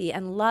healthy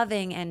and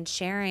loving and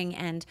sharing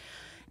and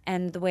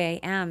the way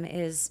I am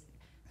is,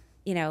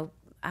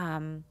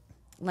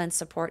 lends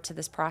support to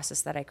this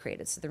process that I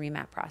created. So the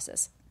remap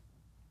process.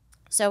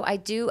 So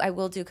I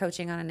will do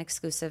coaching on an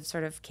exclusive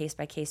sort of case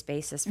by case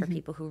basis for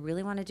people who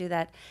really want to do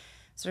that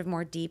sort of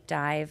more deep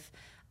dive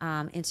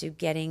into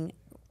getting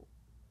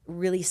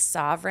really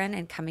sovereign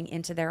and coming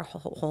into their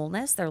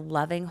wholeness, their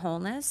loving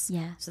wholeness,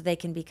 so they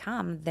can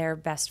become their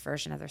best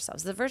version of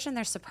themselves, the version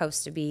they're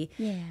supposed to be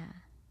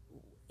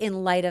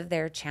in light of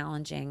their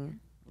challenging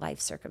life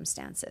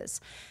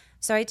circumstances.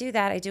 So I do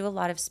that. I do a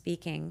lot of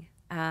speaking,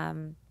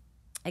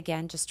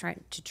 again, just try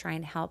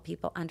and help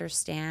people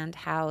understand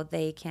how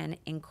they can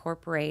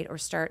incorporate or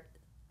start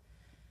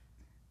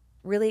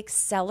really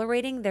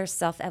accelerating their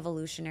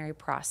self-evolutionary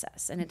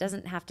process. And it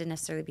doesn't have to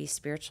necessarily be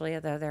spiritually,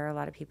 although there are a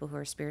lot of people who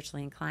are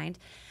spiritually inclined.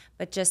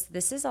 But just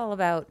this is all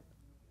about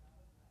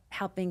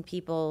helping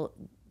people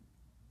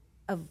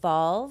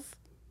evolve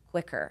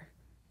quicker.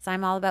 So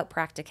I'm all about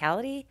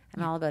practicality.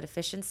 I'm all about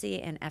efficiency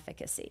and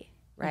efficacy,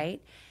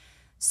 right?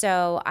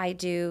 So I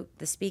do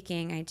the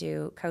speaking, I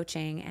do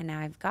coaching, and now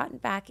I've gotten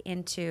back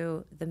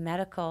into the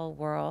medical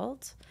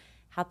world,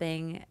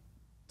 helping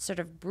sort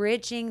of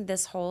bridging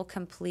this whole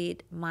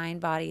complete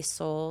mind, body,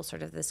 soul,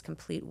 sort of this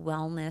complete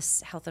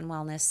wellness, health and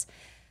wellness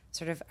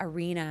sort of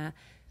arena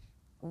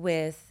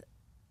with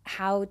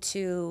how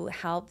to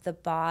help the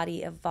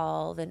body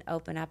evolve and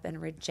open up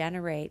and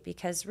regenerate,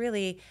 because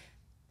really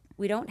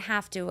we don't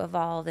have to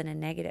evolve in a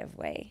negative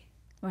way.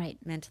 Right.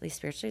 Mentally,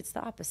 spiritually, it's the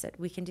opposite.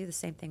 We can do the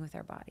same thing with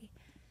our body.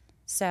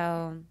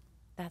 So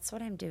that's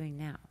what I'm doing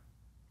now.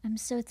 I'm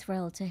so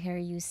thrilled to hear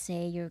you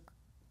say you're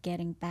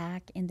getting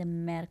back in the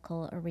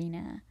medical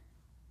arena.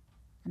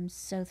 I'm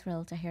so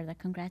thrilled to hear that.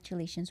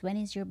 Congratulations. When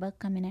is your book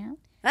coming out?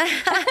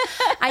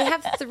 I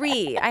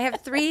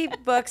have three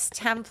books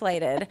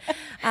templated.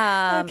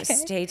 Okay.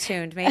 Stay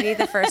tuned. Maybe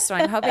the first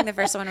one. I'm hoping the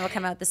first one will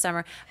come out this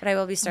summer, but I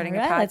will be starting All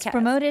right, a podcast. let's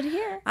promote it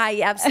here.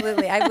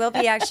 Absolutely. I will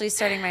be actually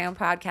starting my own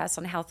podcast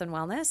on health and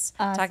wellness,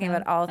 talking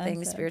about all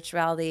things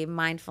spirituality,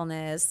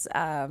 mindfulness,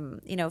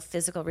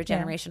 physical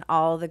regeneration,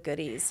 all the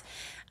goodies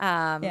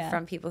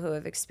from people who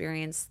have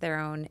experienced their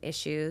own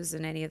issues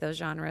in any of those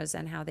genres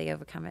and how they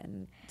overcome it,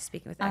 and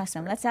speaking with experts.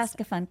 Awesome. Let's ask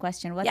a fun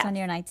question. What's on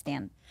your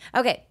nightstand?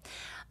 Okay.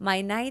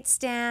 My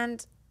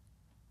nightstand,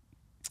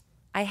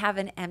 I have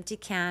an empty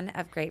can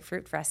of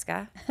grapefruit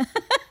Fresca.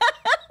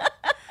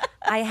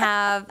 I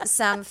have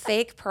some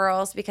fake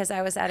pearls because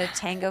I was at a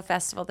tango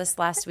festival this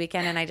last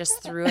weekend and I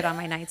just threw it on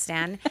my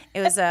nightstand. It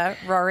was a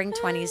Roaring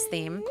 20s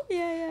theme.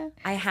 Yeah.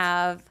 I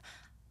have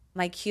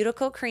my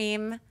cuticle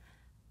cream.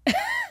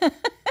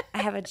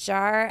 I have a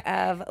jar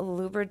of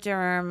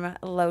Lubriderm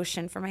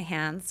lotion for my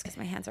hands because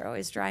my hands are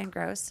always dry and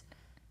gross.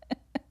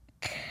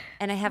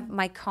 And I have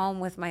my comb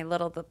with my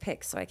little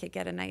pick so I could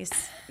get a nice,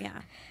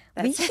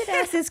 We should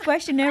ask this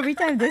question every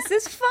time. This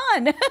is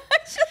fun.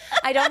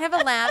 I don't have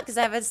a lamp because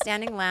I have a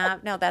standing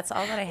lamp. No, that's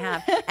all that I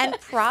have. And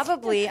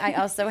probably I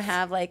also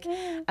have like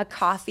a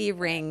coffee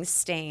ring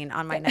stain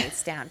on my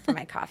nightstand for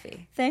my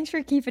coffee. Thanks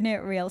for keeping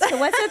it real. So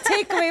what's the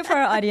takeaway for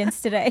our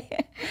audience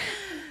today?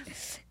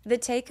 The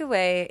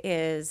takeaway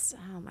is,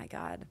 oh my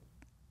God.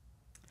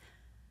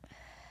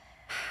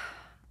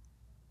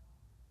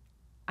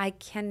 I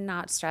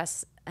cannot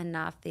stress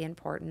enough the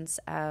importance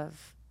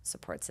of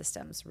support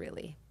systems,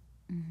 really.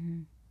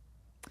 Mm-hmm.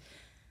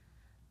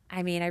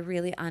 I mean, I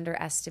really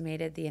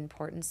underestimated the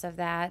importance of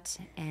that.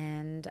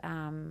 And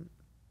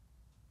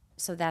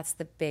so that's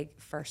the big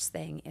first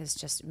thing, is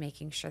just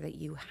making sure that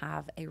you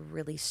have a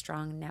really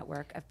strong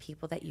network of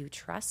people that you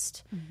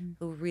trust,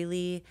 who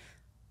really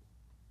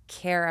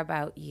care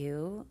about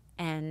you.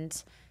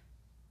 And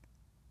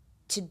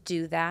to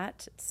do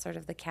that, sort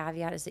of the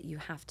caveat is that you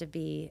have to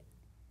be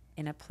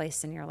in a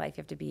place in your life,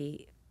 you have to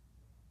be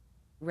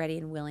ready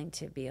and willing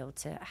to be able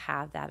to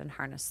have that and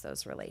harness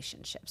those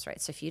relationships, right?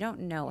 So if you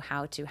don't know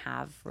how to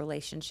have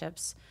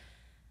relationships,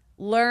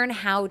 learn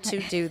how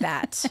to do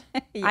that.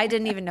 I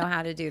didn't even know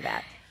how to do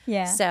that.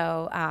 Yeah.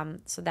 So,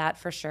 so that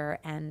for sure.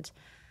 And,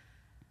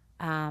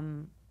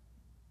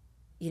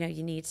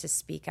 you need to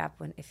speak up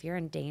if you're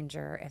in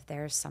danger. If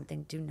there's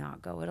something, do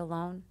not go it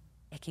alone.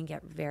 It can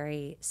get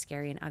very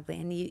scary and ugly.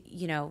 And you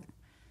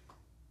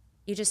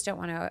just don't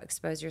want to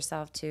expose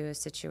yourself to a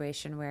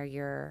situation where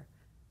you're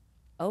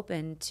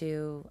open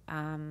to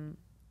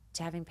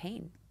having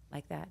pain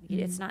like that.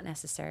 It's not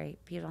necessary.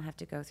 You don't have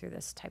to go through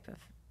this type of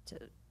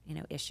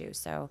issue.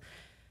 So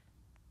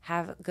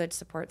have good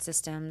support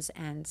systems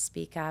and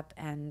speak up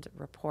and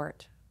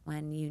report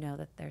when you know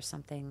that there's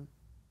something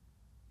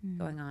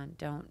going on.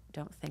 Don't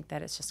think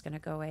that it's just going to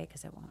go away,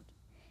 because it won't.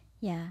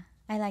 Yeah,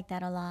 I like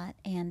that a lot.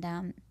 And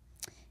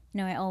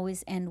I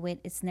always end with,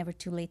 it's never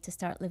too late to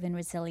start living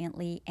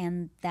resiliently.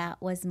 And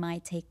that was my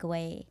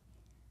takeaway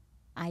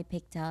I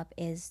picked up,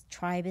 is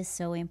tribe is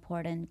so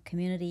important.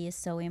 Community is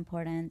so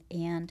important.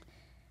 And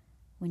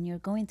when you're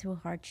going through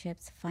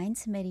hardships, find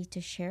somebody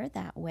to share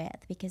that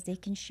with, because they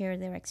can share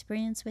their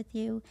experience with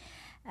you.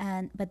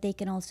 But they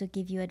can also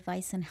give you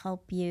advice and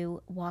help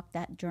you walk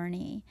that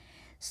journey.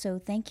 So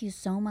thank you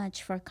so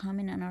much for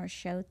coming on our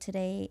show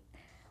today,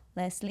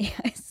 Leslie.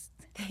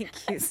 Thank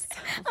you so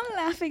much. I'm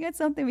laughing at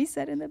something we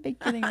said in the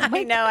beginning.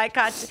 I know, I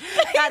got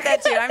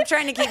that too. I'm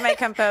trying to keep my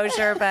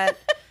composure, but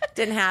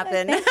didn't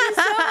happen. Thank you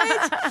so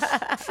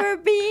much for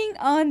being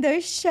on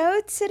the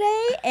show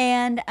today.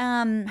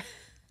 And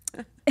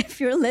if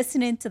you're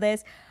listening to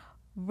this,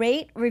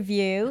 rate,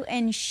 review,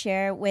 and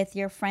share with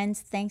your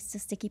friends. Thanks to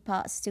Sticky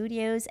Pot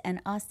Studios and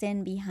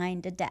Austin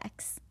Behind the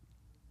Decks.